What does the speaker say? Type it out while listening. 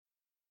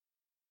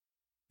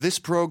This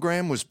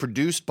program was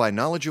produced by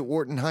Knowledge at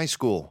Wharton High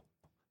School.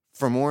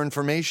 For more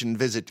information,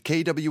 visit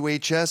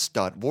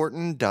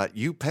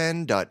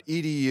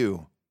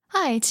kwhs.wharton.upenn.edu.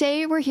 Hi,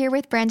 today we're here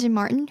with Brandon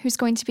Martin, who's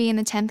going to be in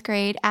the 10th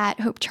grade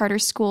at Hope Charter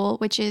School,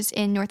 which is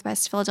in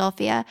Northwest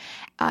Philadelphia.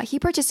 He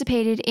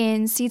participated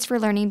in Seeds for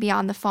Learning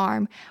Beyond the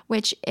Farm,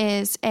 which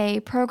is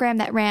a program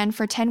that ran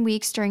for 10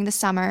 weeks during the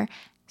summer.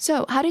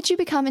 So, how did you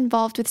become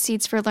involved with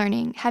Seeds for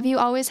Learning? Have you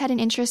always had an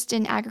interest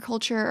in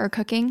agriculture or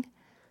cooking?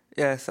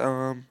 Yes,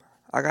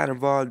 I got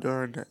involved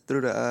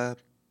through the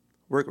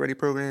Work Ready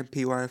program,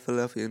 PY in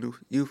Philadelphia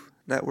Youth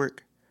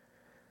Network,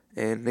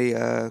 and they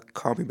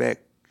called me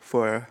back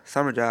for a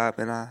summer job,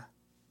 and I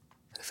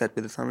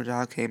accepted the summer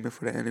job, came in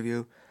for the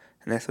interview,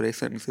 and that's where they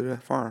sent me to the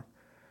farm.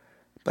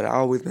 But I've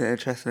always been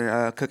interested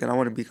in cooking. I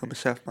want to become a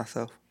chef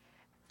myself.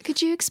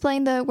 Could you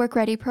explain the Work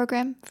Ready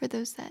program for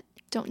those that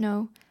don't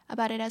know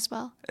about it as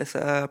well? It's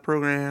a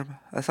program,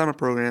 a summer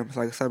program. It's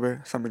like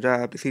a summer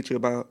job to teach you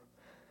about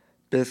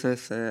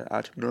business and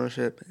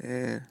entrepreneurship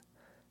and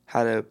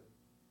how to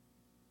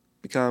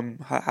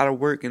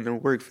work in the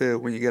work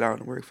field when you get out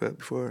in the work field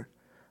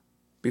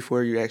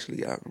before you actually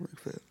get out in the work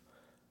field.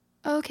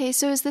 Okay,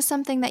 so is this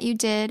something that you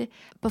did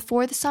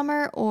before the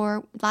summer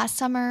or last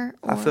summer?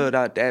 Or... I filled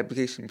out the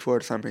application before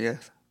the summer,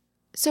 yes.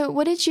 So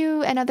what did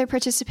you and other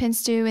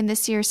participants do in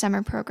this year's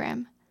summer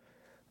program?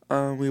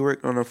 We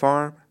worked on a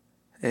farm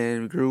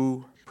and we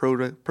grew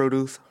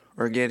produce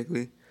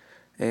organically,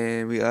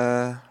 and we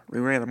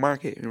ran a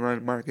market. We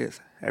run markets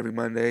every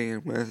Monday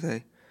and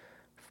Wednesday,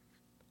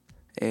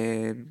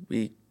 and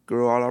we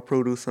grew all our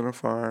produce on the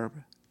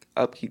farm,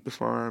 upkeep the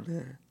farm,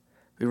 and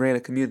we ran a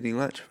community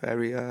lunch for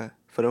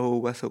the whole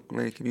West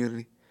Oakland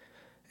community,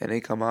 and they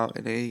come out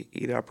and they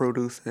eat our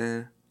produce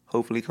and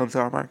hopefully come to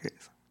our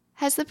markets.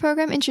 Has the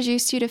program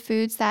introduced you to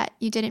foods that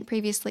you didn't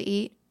previously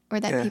eat or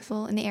that Yes.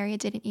 people in the area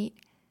didn't eat?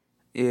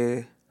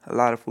 Yeah, a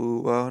lot of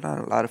food. Well, not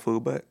a lot of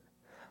food, but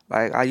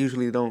like I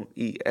usually don't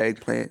eat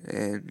eggplant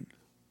and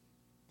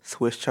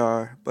Swiss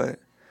chard, but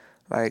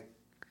like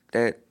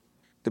that,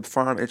 the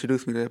farm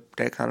introduced me to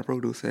that kind of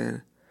produce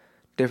and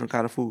different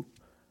kind of food.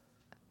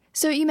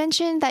 So you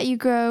mentioned that you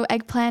grow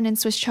eggplant and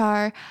Swiss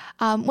chard.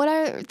 What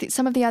are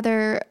some of the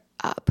other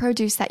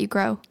produce that you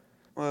grow?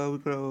 Well, we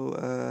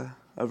grow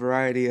a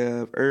variety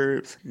of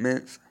herbs,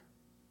 mints,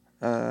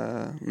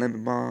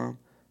 lemon balm,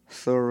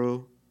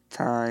 sorrel,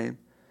 thyme,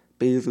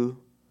 basil,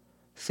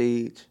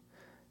 sage,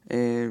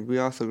 and we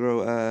also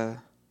grow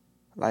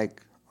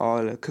like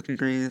all the cooking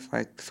greens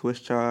like Swiss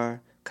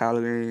chard,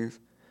 collard greens,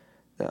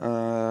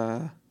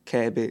 the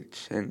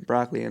cabbage and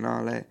broccoli and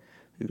all that.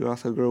 We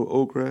also grow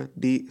okra,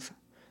 beets,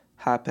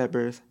 hot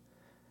peppers,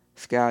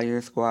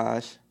 scallion,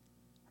 squash,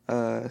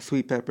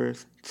 sweet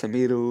peppers,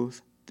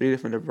 tomatoes, three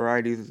different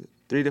varieties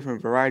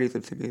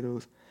of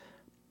tomatoes.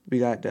 We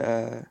got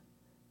the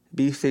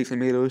beefsteak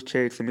tomatoes,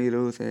 cherry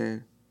tomatoes,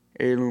 and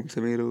heirloom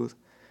tomatoes.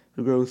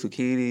 We grow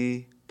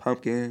zucchini,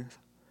 pumpkins,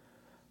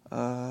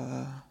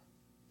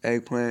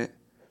 eggplant.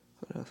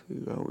 What else we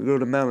grow? We grow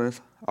the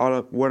melons, all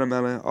the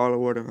watermelon.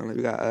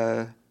 We got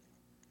the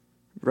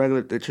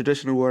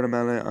traditional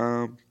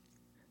watermelon,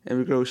 and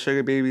we grow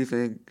sugar baby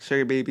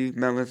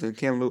melons and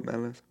cantaloupe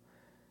melons,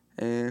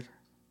 and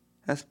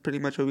that's pretty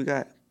much what we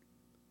got.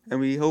 And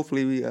we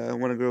hopefully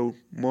want to grow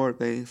more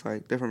things,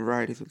 like different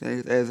varieties of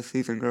things as the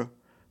season grows.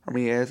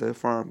 As the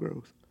farm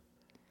grows.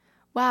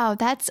 Wow,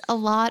 that's a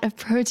lot of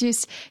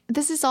produce.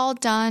 This is all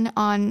done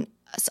on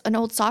an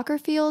old soccer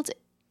field?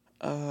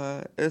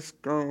 It's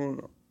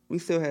grown. We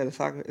still had a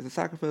soccer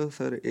field,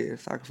 so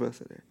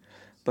there.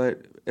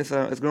 But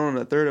it's grown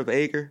a third of an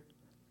acre,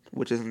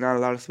 which is not a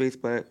lot of space,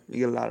 but we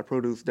get a lot of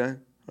produce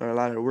done, or a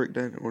lot of work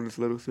done on this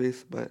little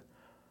space, but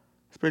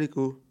it's pretty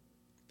cool.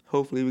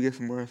 Hopefully we get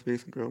some more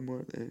space and grow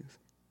more things.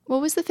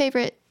 What was the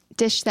favorite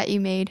dish that you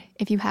made,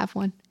 if you have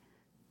one?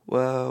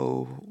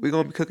 Well, we're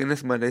going to be cooking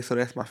this Monday, so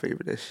that's my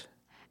favorite dish.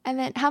 And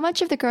then how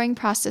much of the growing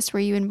process were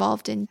you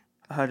involved in?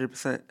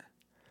 100%.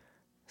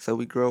 So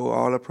we grow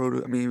all the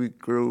produce. We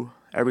grew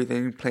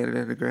everything, planted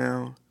in the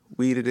ground,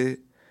 weeded it,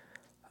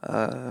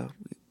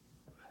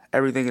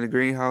 everything in the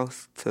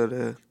greenhouse to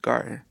the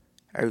garden,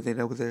 everything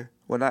that was there.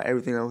 Well, not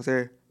everything that was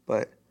there,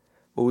 but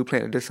what we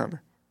planted this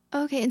summer.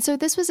 Okay, and so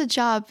this was a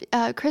job.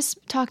 Chris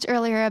talked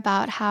earlier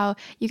about how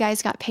you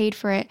guys got paid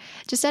for it.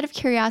 Just out of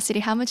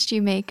curiosity, how much do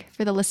you make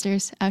for the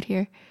listeners out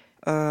here?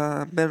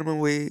 Minimum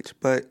wage,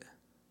 but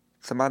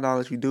to my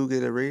knowledge, we do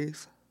get a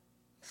raise.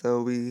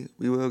 So we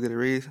will get a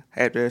raise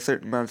after a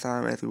certain amount of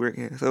time as we work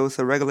here. So it's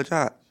a regular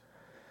job.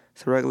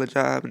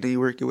 And then you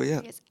work your way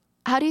up. Yes.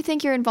 How do you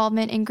think your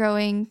involvement in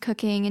growing,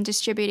 cooking, and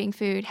distributing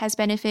food has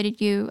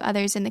benefited you,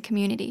 others in the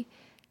community?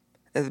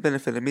 It's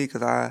benefited me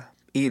because I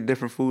eat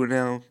different food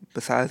now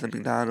besides the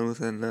McDonald's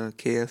and the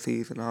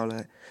KFCs and all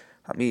that.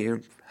 I'm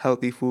eating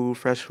healthy food,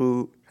 fresh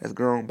food that's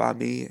grown by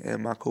me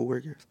and my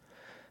coworkers.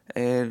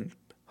 And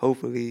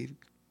hopefully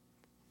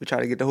we try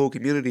to get the whole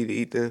community to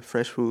eat the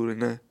fresh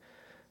food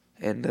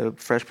and the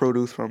fresh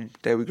produce from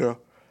that we grow.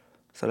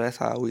 So that's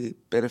how we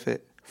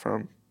benefit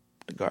from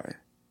the garden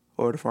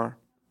or the farm.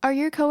 Are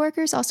your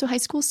coworkers also high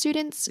school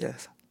students?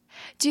 Yes.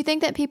 Do you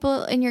think that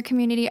people in your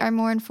community are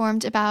more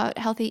informed about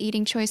healthy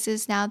eating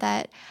choices now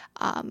that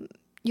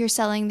you're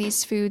selling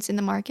these foods in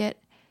the market?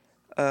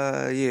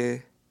 Yeah,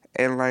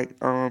 and like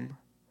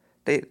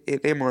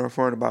they're more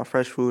informed about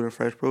fresh food and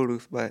fresh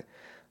produce. But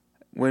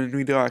when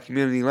we do our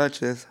community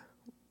lunches,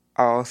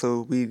 I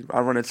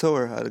run a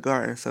tour of the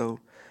garden, so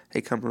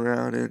they come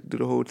around and do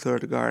the whole tour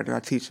of the garden. I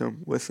teach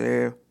them what's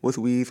there, what's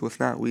weeds, what's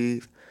not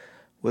weeds,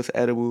 what's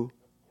edible,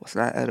 what's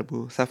not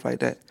edible, stuff like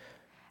that.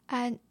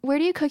 And where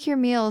do you cook your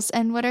meals,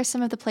 and what are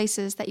some of the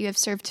places that you have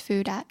served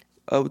food at?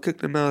 We cook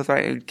the meals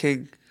right in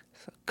King's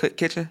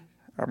kitchen,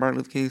 our Martin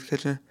Luther King's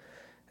kitchen,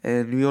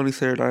 and we only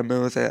serve our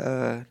meals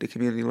at the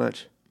community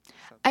lunch.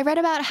 I read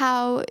about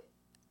how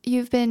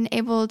you've been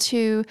able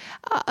to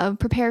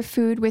prepare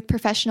food with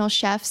professional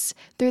chefs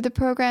through the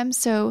program.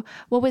 So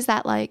what was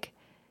that like?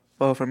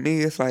 Well, for me,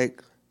 it's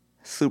like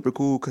super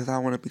cool because I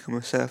want to become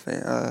a chef,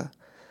 and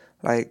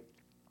like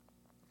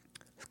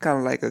it's kind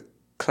of like a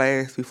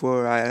class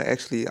before I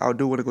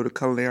do want to go to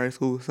culinary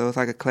school, so it's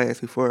like a class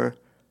before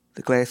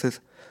the classes.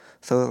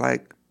 So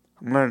like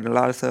I'm learning a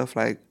lot of stuff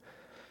like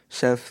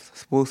chef's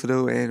supposed to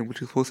do and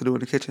what you're supposed to do in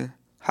the kitchen,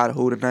 how to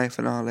hold a knife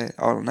and all that,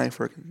 all the knife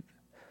work, and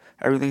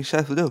everything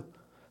chefs do.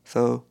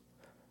 So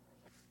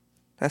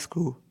that's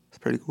cool. It's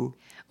pretty cool.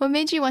 What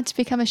made you want to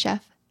become a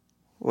chef?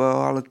 Well,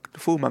 all the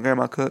food my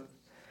grandma cooked,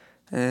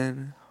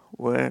 and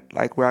where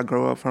I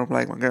grew up from,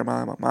 like my grandma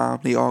and my mom,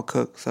 they all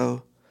cook.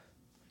 So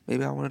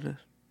maybe I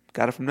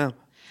got it from them.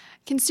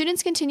 Can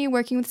students continue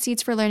working with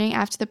Seeds for Learning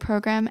after the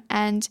program?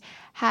 And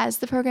has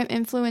the program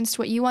influenced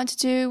what you want to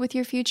do with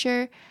your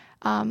future?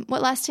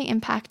 What lasting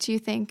impact do you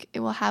think it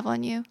will have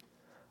on you?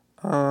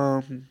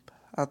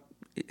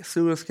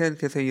 Students can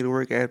continue to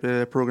work after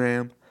the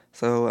program.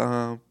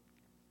 So,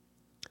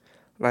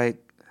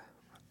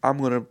 I'm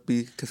gonna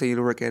continue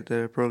to work at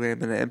the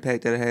program, and the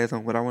impact that it has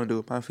on what I want to do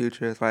with my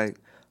future is like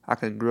I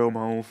can grow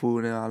my own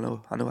food, and I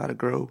know how to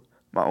grow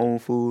my own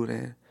food,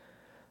 and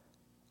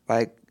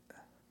like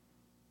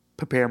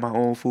prepare my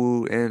own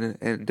food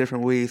in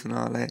different ways and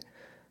all that,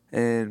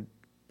 and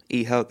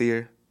eat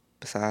healthier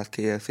besides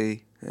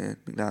KFC and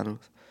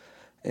McDonald's,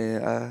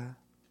 and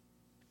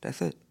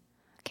that's it.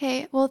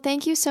 Okay, well,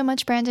 thank you so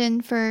much, Brandon,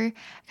 for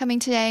coming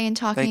today and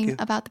talking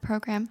about the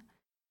program.